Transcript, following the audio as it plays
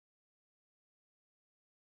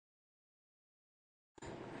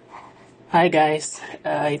Hi guys,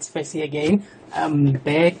 it's Fessy again. I'm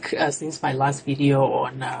back since my last video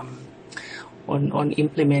on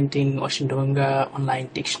implementing Oshindonga online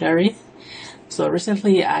dictionary. So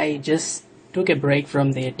recently I just took a break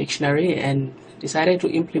from the dictionary and decided to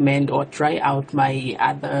implement or try out my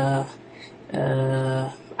other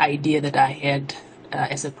idea that I had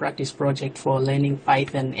as a practice project for learning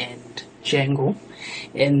Python and Django.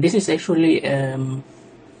 And this is actually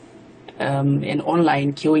an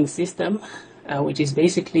online queuing system, which is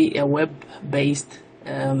basically a web-based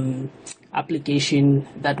application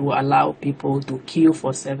that will allow people to queue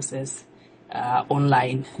for services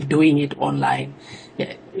online, doing it online.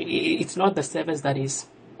 It's not the service that is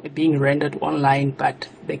being rendered online, but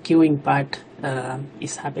the queuing part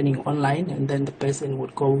is happening online, and then the person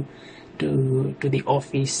would go to the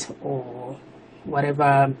office or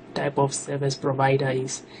whatever type of service provider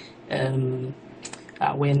is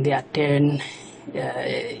when their turn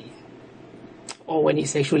or when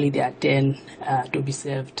it's actually their turn to be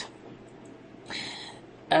served.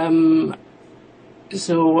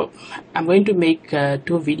 So I'm going to make 2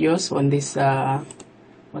 videos on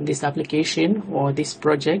this application or this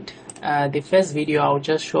project. The first video I'll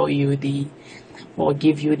just show you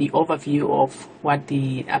give you the overview of what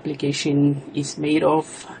the application is made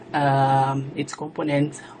of, its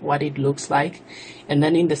components, what it looks like, and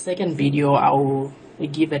then in the second video I'll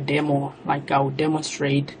give a demo, like I'll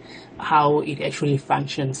demonstrate how it actually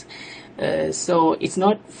functions. So it's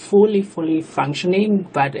not fully functioning,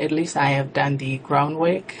 but at least I have done the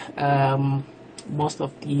groundwork. Most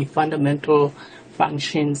of the fundamental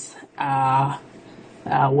functions are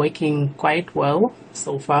working quite well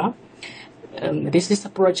so far. This is a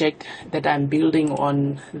project that I'm building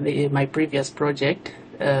on my previous project.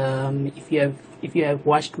 If you have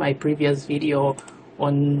watched my previous video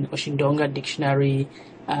on Oshindonga dictionary,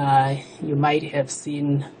 you might have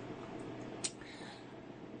seen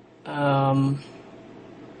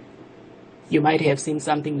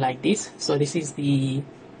something like this. So this is the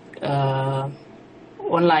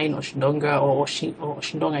online Oshindonga or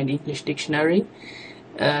Oshindonga in English dictionary.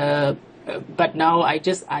 But now I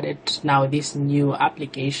just added this new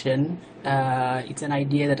application. It's an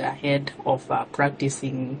idea that I had of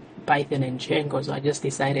practicing Python and Django, so I just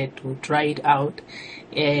decided to try it out,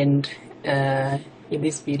 and in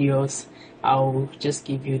these videos I'll just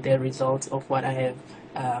give you the results of what I have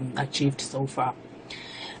achieved so far.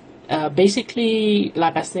 Basically,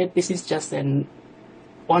 like I said, this is just an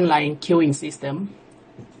online queuing system,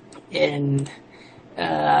 and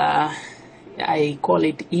I call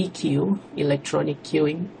it EQ, electronic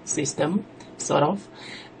queuing system, sort of.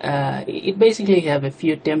 It basically have a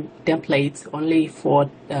few templates, only for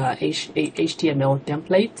HTML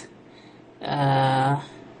template.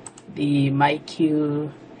 The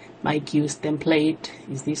myQueues template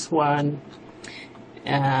is this one.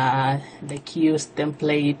 The queues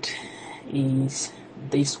template is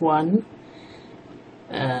this one.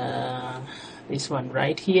 This one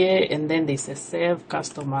right here, and then there's a save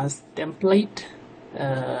customers template,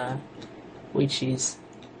 which is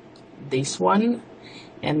this one,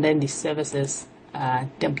 and then the services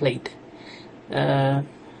template. Not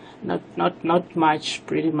much,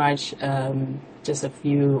 pretty much just a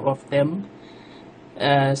few of them.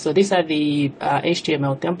 So these are the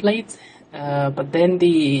HTML templates, but then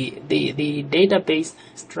the database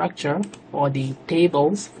structure or the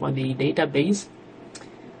tables for the database.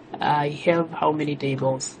 I have how many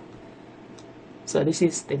tables? So this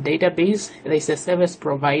is the database. There's a service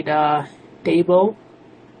provider table,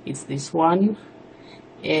 it's this one,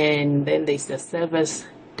 and then there's a service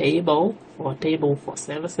table or table for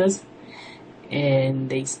services,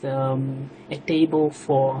 and there's a table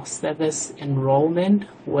for service enrollment,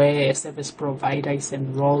 where a service provider is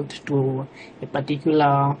enrolled to a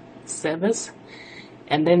particular service,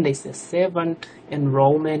 and then there's a servant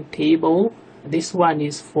enrollment table. This one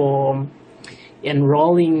is for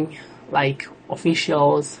enrolling like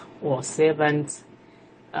officials or servants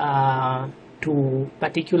to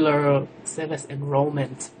particular service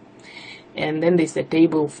enrollments. And then there's a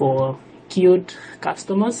table for queued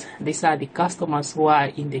customers. These are the customers who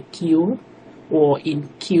are in the queue or in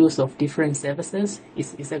queues of different services.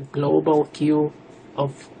 It's a global queue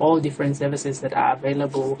of all different services that are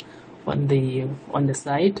available on the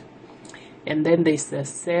site. And then there's a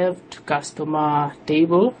served customer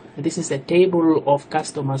table. This is a table of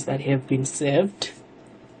customers that have been served.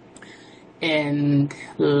 And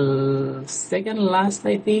second last,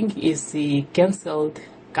 I think, is the cancelled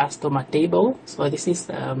customer table. So this is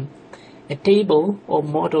a table or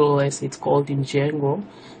model, as it's called in Django,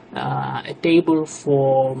 a table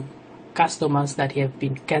for customers that have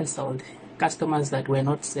been cancelled, customers that were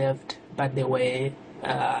not served but they were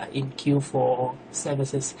in queue for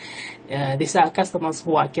services. These are customers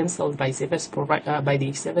who are cancelled by by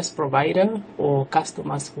the service provider, or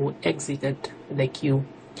customers who exited the queue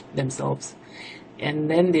themselves. And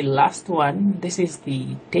then the last one, this is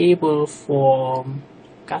the table for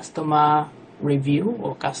customer review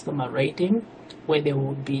or customer rating, where they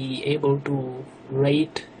would be able to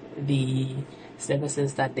rate the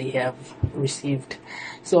services that they have received.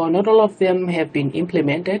 So not all of them have been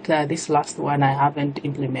implemented. This last one, I haven't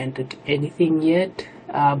implemented anything yet,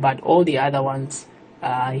 but all the other ones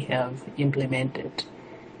I have implemented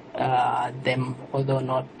them, although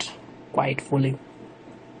not quite fully.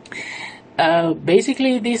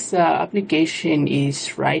 Basically, this application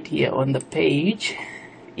is right here on the page,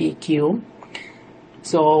 EQ.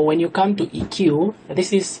 So when you come to EQ,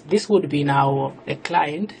 this would be now a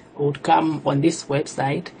client who would come on this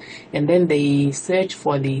website, and then they search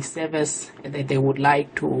for the service that they would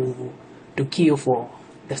like to queue for,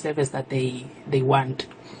 the service that they want.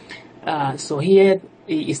 So here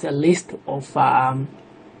is a list of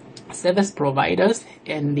service providers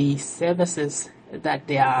and the services that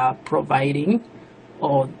they are providing,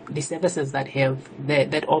 or the services that have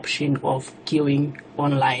that option of queuing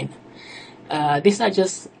online. These are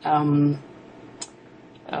just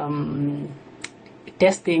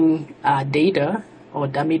testing data or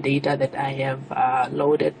dummy data that I have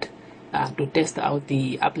loaded to test out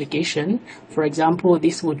the application. For example,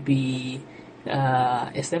 this would be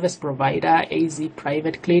a service provider, AZ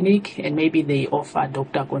Private Clinic, and maybe they offer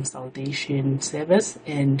doctor consultation service,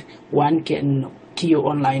 and one can queue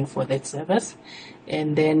online for that service.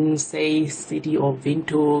 And then say City of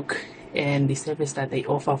Windhoek, and the service that they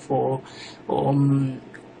offer for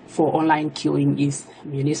online queuing is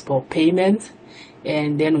municipal payments.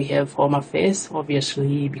 And then we have Home Affairs,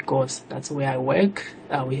 obviously, because that's where I work.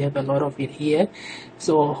 We have a lot of it here.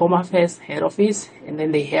 So Home Affairs head office, and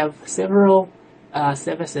then they have several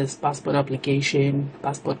services: passport application,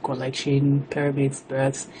 passport collection, permits,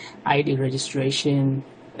 births, ID registration,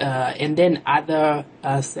 and then other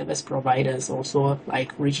service providers also,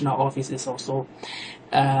 like regional offices also.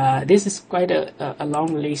 This is quite a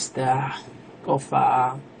long list of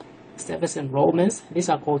service enrollments. These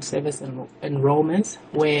are called service enrollments,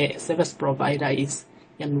 where a service provider is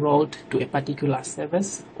enrolled to a particular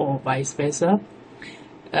service or vice versa.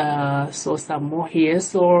 So some more here.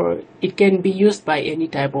 So it can be used by any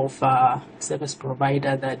type of service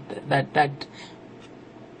provider that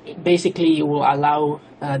basically will allow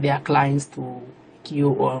their clients to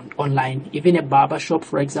queue online. Even a barber shop,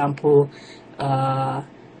 for example,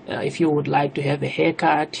 if you would like to have a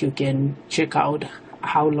haircut, you can check out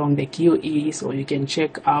how long the queue is, or you can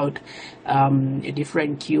check out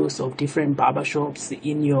different queues of different barbershops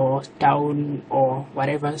in your town or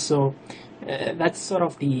whatever. So that's sort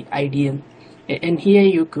of the idea. And here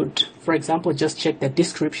you could, for example, just check the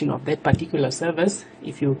description of that particular service.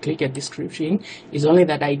 If you click a description, it's only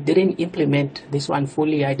that I didn't implement this one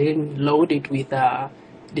fully. I didn't load it with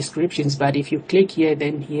descriptions, but if you click here,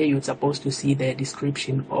 then here you're supposed to see the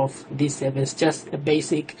description of this service, just a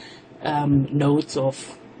basic notes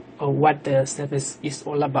of what the service is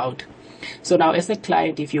all about. So now, as a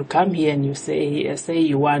client, if you come here and you say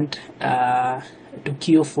you want to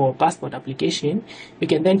queue for passport application, you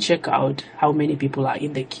can then check out how many people are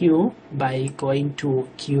in the queue by going to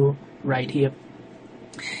queue right here.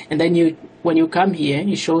 And then when you come here,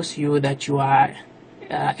 it shows you that you are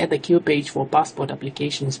at the queue page for passport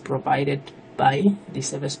applications provided by the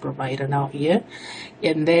service provider now here.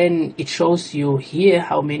 And then it shows you here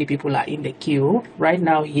how many people are in the queue. Right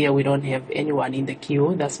now here we don't have anyone in the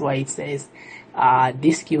queue. That's why it says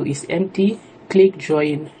this queue is empty. Click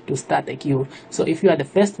join to start the queue. So if you are the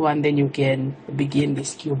first one, then you can begin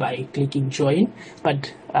this queue by clicking join.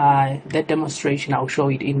 But that demonstration, I'll show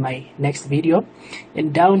it in my next video.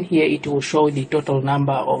 And down here it will show the total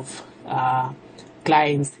number of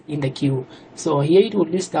clients in the queue. So here it will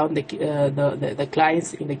list down the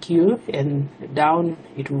clients in the queue, and down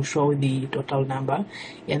it will show the total number.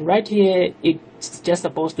 And right here it's just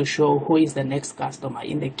supposed to show who is the next customer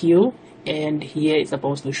in the queue, and here it's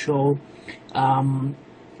supposed to show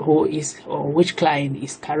who is, or which client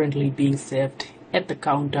is currently being served at the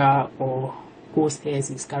counter, or whose hair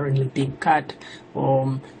is currently being cut,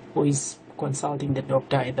 or who is consulting the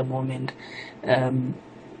doctor at the moment.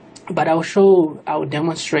 But I'll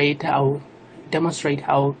demonstrate how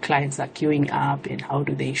clients are queuing up, and how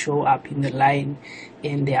do they show up in the line,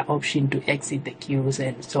 and their option to exit the queues,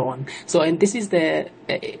 and so on. So, and this is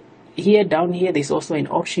here down here there's also an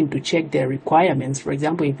option to check the requirements. For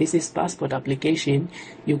example, if this is passport application,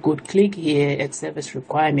 you could click here at service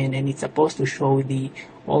requirement, and it's supposed to show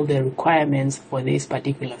all the requirements for this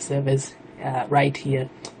particular service right here.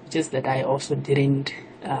 Just that I also didn't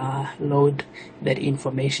load that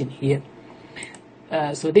information here.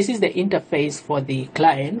 So this is the interface for the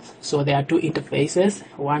client. So there are two interfaces,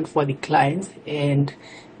 one for the clients and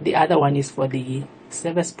the other one is for the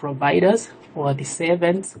service providers or the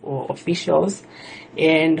servants or officials.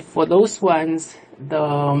 And for those ones,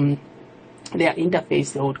 their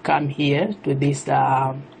interface would come here to this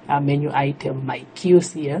menu item, my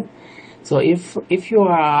queues here. So if you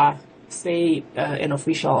are, say, an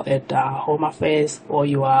official at Home Affairs, or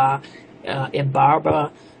you are a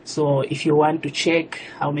barber, so if you want to check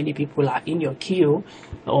how many people are in your queue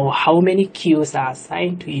or how many queues are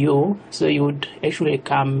assigned to you, so you would actually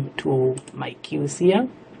come to my queues here.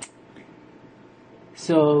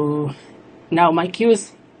 So now my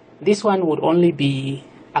queues, this one would only be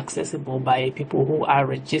accessible by people who are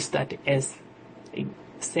registered as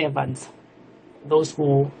servants, those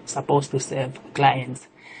who are supposed to serve clients.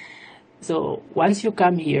 So once you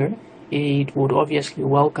come here, it would obviously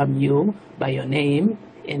welcome you by your name,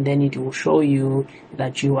 and then it will show you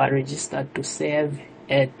that you are registered to serve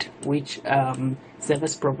at which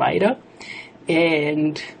service provider,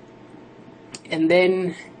 and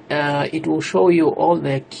then it will show you all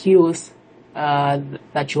the queues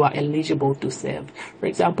that you are eligible to serve. For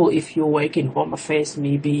example, if you work in Home Affairs,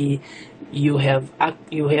 maybe you have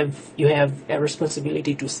a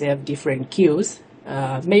responsibility to serve different queues.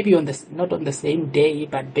 Maybe not on the same day,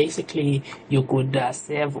 but basically you could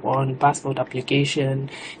serve on passport application,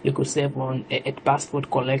 you could serve on at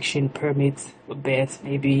passport collection, permits, births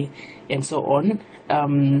maybe, and so on.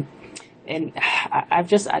 And I've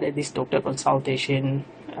just added this doctor consultation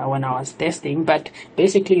when I was testing, but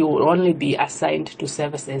basically you will only be assigned to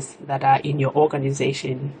services that are in your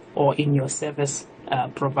organization or in your service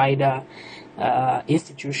provider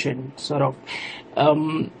institution, sort of.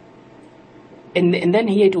 And then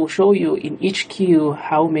here it will show you in each queue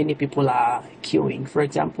how many people are queuing. For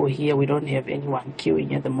example, here we don't have anyone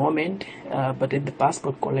queuing at the moment, but in the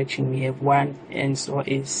passport collection we have one, and so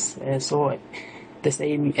is the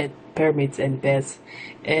same at permits and births.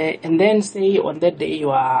 And then say on that day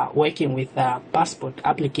you are working with passport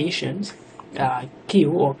applications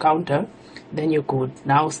queue or counter, then you could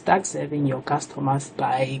now start serving your customers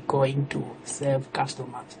by going to serve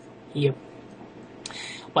customers here.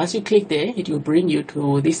 Once you click there, it will bring you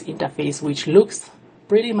to this interface, which looks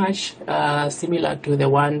pretty much similar to the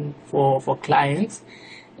one for clients,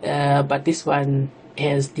 but this one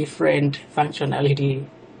has different functionality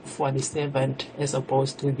for the servant as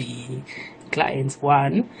opposed to the client's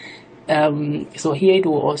one. So here it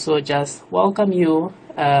will also just welcome you,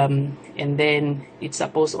 and then it's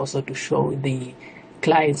supposed also to show the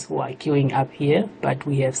clients who are queuing up here, but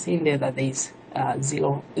we have seen there that there is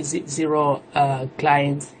zero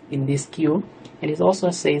clients in this queue, and it also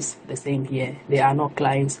says the same here, there are no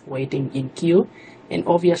clients waiting in queue. And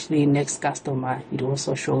obviously next customer, it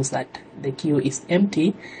also shows that the queue is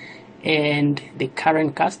empty, and the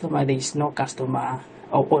current customer, there is no customer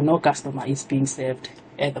or no customer is being served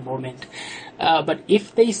at the moment. But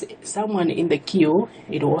if there is someone in the queue,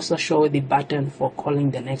 it will also show the button for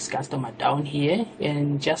calling the next customer down here.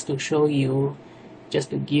 And just to show you, just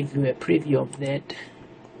to give you a preview of that,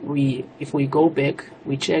 if we go back,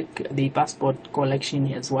 we check the passport collection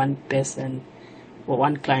has one person or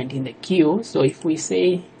one client in the queue. So if we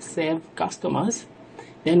say serve customers,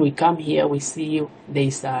 then we come here, we see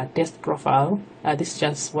there's a test profile. This is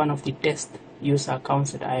just one of the test user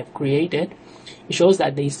accounts that I have created. It shows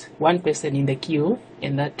that there's one person in the queue,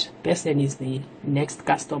 and that person is the next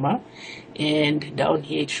customer. And down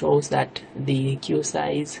here it shows that the queue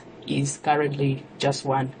size is currently just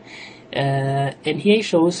one, and here it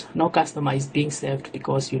shows no customer is being served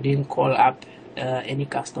because you didn't call up any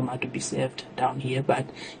customer to be served down here. But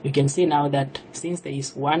you can see now that since there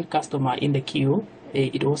is one customer in the queue,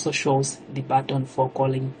 it also shows the button for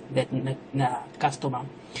calling that customer.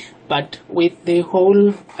 But with the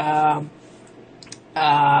whole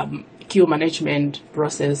queue management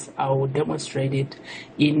process, I will demonstrate it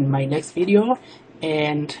in my next video,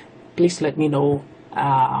 and please let me know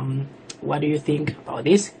what do you think about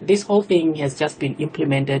this. This whole thing has just been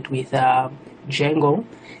implemented with Django,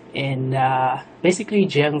 and basically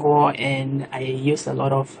Django, and I use a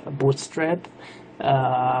lot of Bootstrap,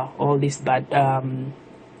 all this, but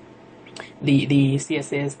the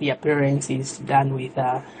CSS, the appearance is done with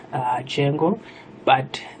Django,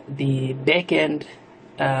 but the backend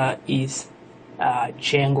is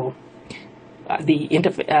Django. the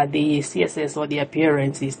CSS or the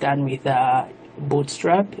appearance is done with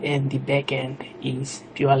Bootstrap, and the backend is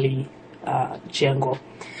purely Django.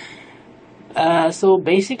 So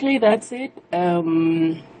basically that's it.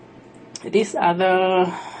 These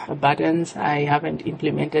other buttons, I haven't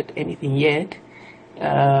implemented anything yet,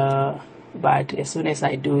 but as soon as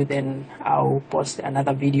I do, then I'll post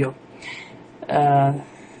another video.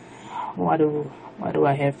 What do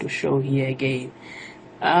I have to show here again?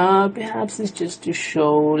 Perhaps it's just to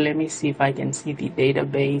show, let me see if I can see the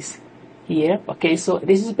database here. Okay, so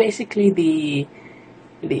this is basically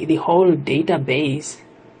the whole database.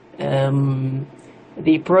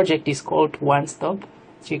 The project is called One Stop,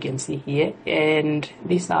 as you can see here, and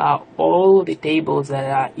these are all the tables that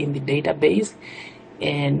are in the database,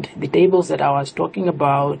 and the tables that I was talking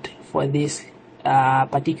about for this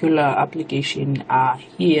particular application are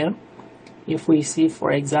here. If we see,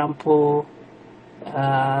 for example,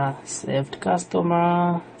 saved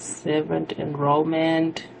customer, saved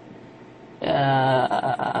enrollment,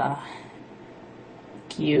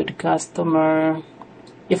 queued customer.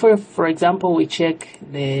 If we, for example, we check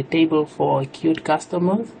the table for queued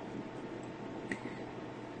customers,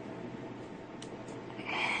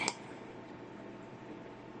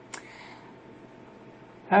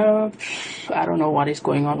 I don't know what is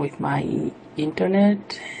going on with my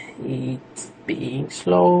internet. It's being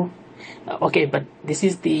slow. Okay, but this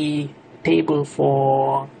is the table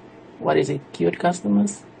for, what is it, queued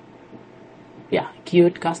customers? Yeah,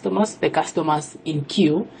 queued customers, the customers in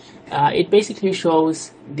queue. It basically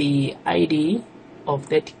shows the ID of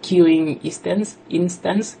that queuing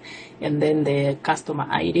instance, and then the customer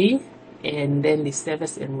ID, and then the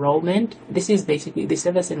service enrollment. This is basically the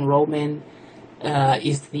service enrollment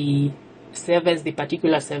is the service, the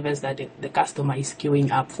particular service that the customer is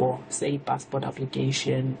queuing up for, say passport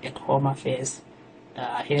application at Home Affairs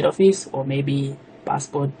head office, or maybe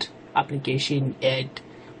passport application at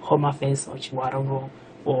Home Affairs or Chihuahua,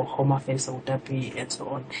 or Home Affairs Utapi, and so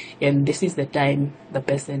on. And this is the time the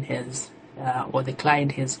person has or the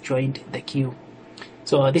client has joined the queue.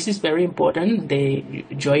 So this is very important. The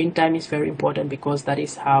join time is very important, because that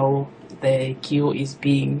is how the queue is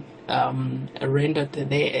being rendered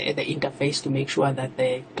the interface, to make sure that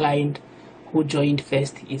the client who joined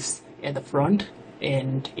first is at the front,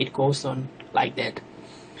 and it goes on like that.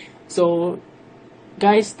 So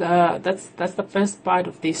guys, that's the first part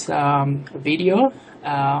of this video.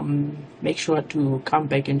 Make sure to come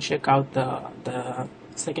back and check out the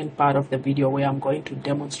second part of the video, where I'm going to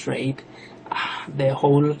demonstrate the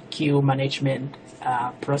whole queue management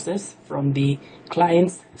process from the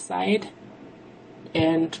client's side,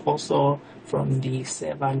 and also from the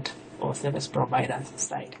servant or service provider's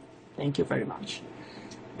side. Thank you very much.